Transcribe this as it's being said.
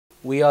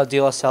We are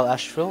Salle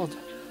Ashfield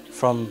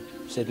from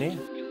Sydney.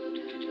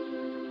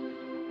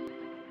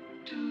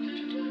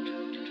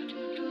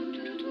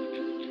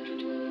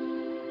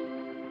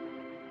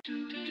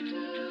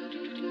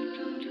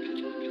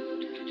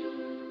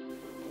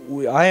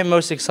 I am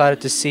most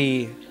excited to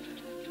see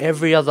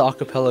every other a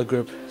cappella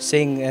group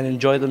sing and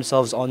enjoy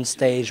themselves on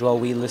stage while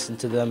we listen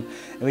to them,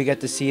 and we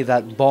get to see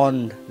that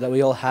bond that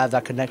we all have,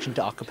 that connection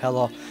to a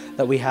cappella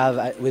that we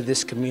have with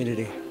this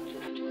community.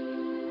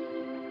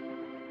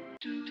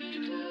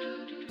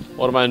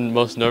 What am I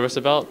most nervous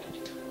about?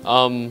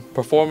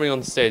 Performing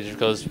on stage,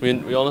 because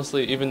we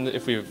honestly, even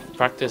if we've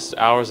practiced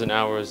hours and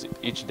hours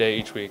each day,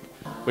 each week,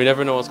 we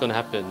never know what's going to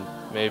happen.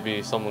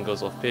 Maybe someone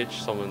goes off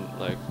pitch, someone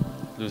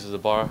loses a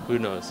bar, who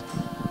knows.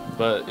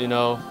 But you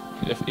know,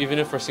 even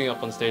if we're singing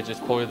up on stage, it's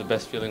probably the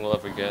best feeling we'll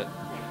ever get.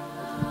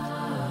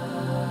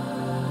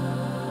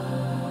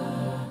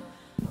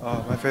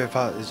 My favorite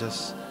part is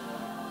just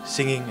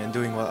singing and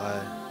doing what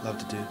I love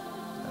to do,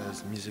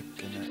 as music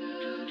and that.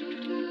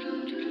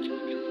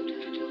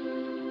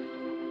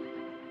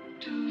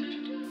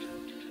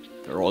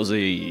 The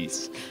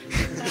Aussies.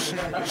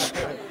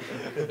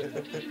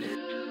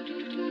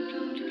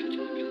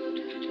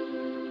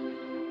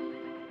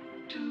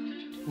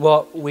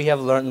 What we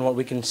have learned and what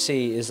we can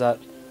see is that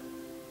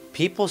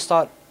people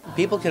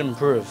can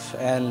improve,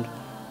 and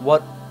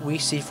what we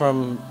see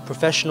from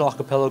professional a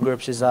cappella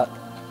groups is that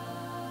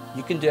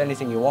you can do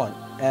anything you want,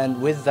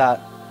 and with that,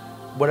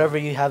 whatever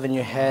you have in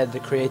your head, the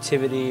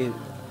creativity,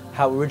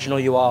 how original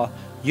you are,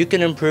 you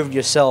can improve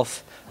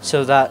yourself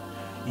so that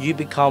you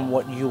become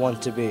what you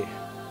want to be.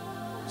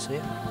 So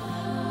yeah.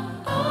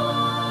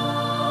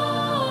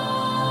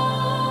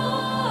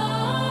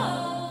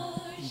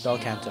 Bel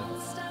canto.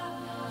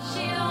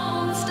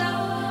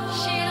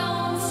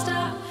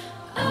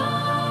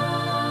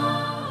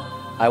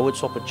 I would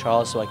swap with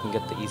Charles so I can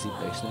get the easy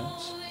bass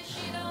notes.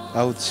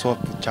 I would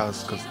swap with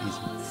Charles because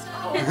easy.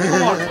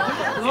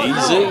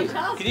 Easy?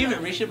 Can you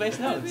even reach your bass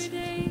notes?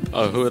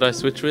 Oh, who would I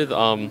switch with?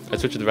 I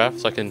switch with Raph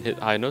so I can hit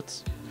high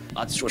notes.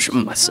 I'd switch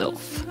with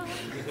myself.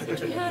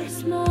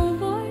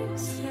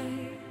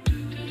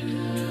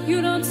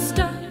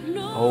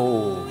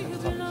 Oh.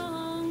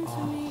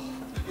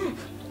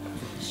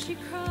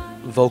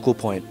 Vocal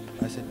point.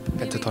 I said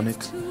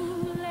pentatonics.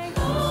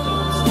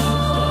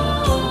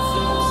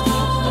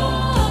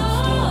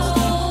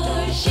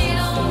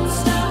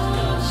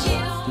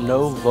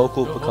 No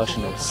vocal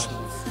percussionists.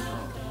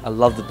 I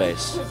love the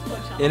bass.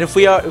 And if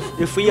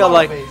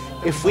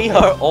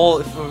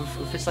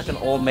it's like an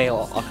all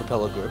male a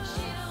cappella group,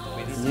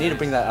 you need to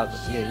bring that out.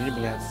 Yeah, you need to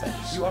bring out the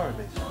bass. You are a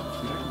bass.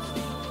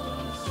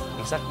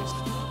 Exactly.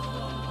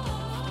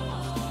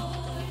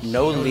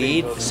 No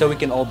lead, so we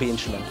can all be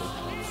instrumental.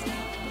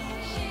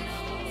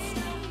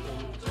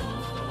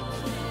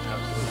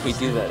 We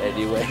do that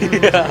anyway.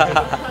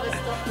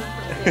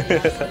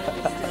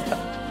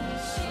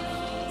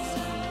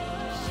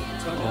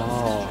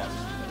 Oh.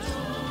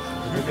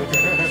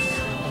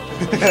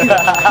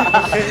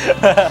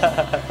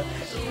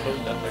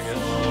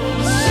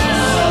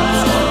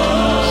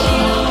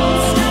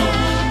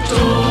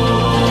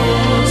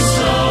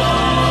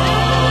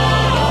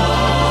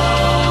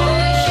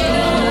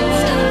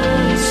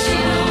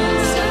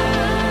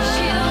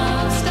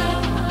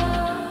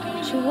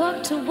 She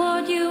walked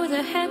toward you with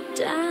her head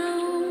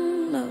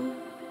down low.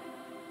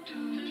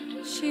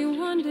 She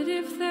wondered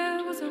if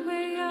there was a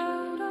way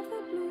out of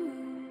the blue.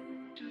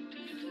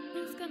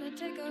 Who's gonna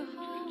take her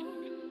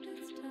home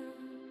this time?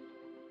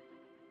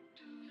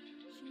 She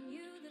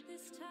knew that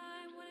this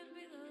time when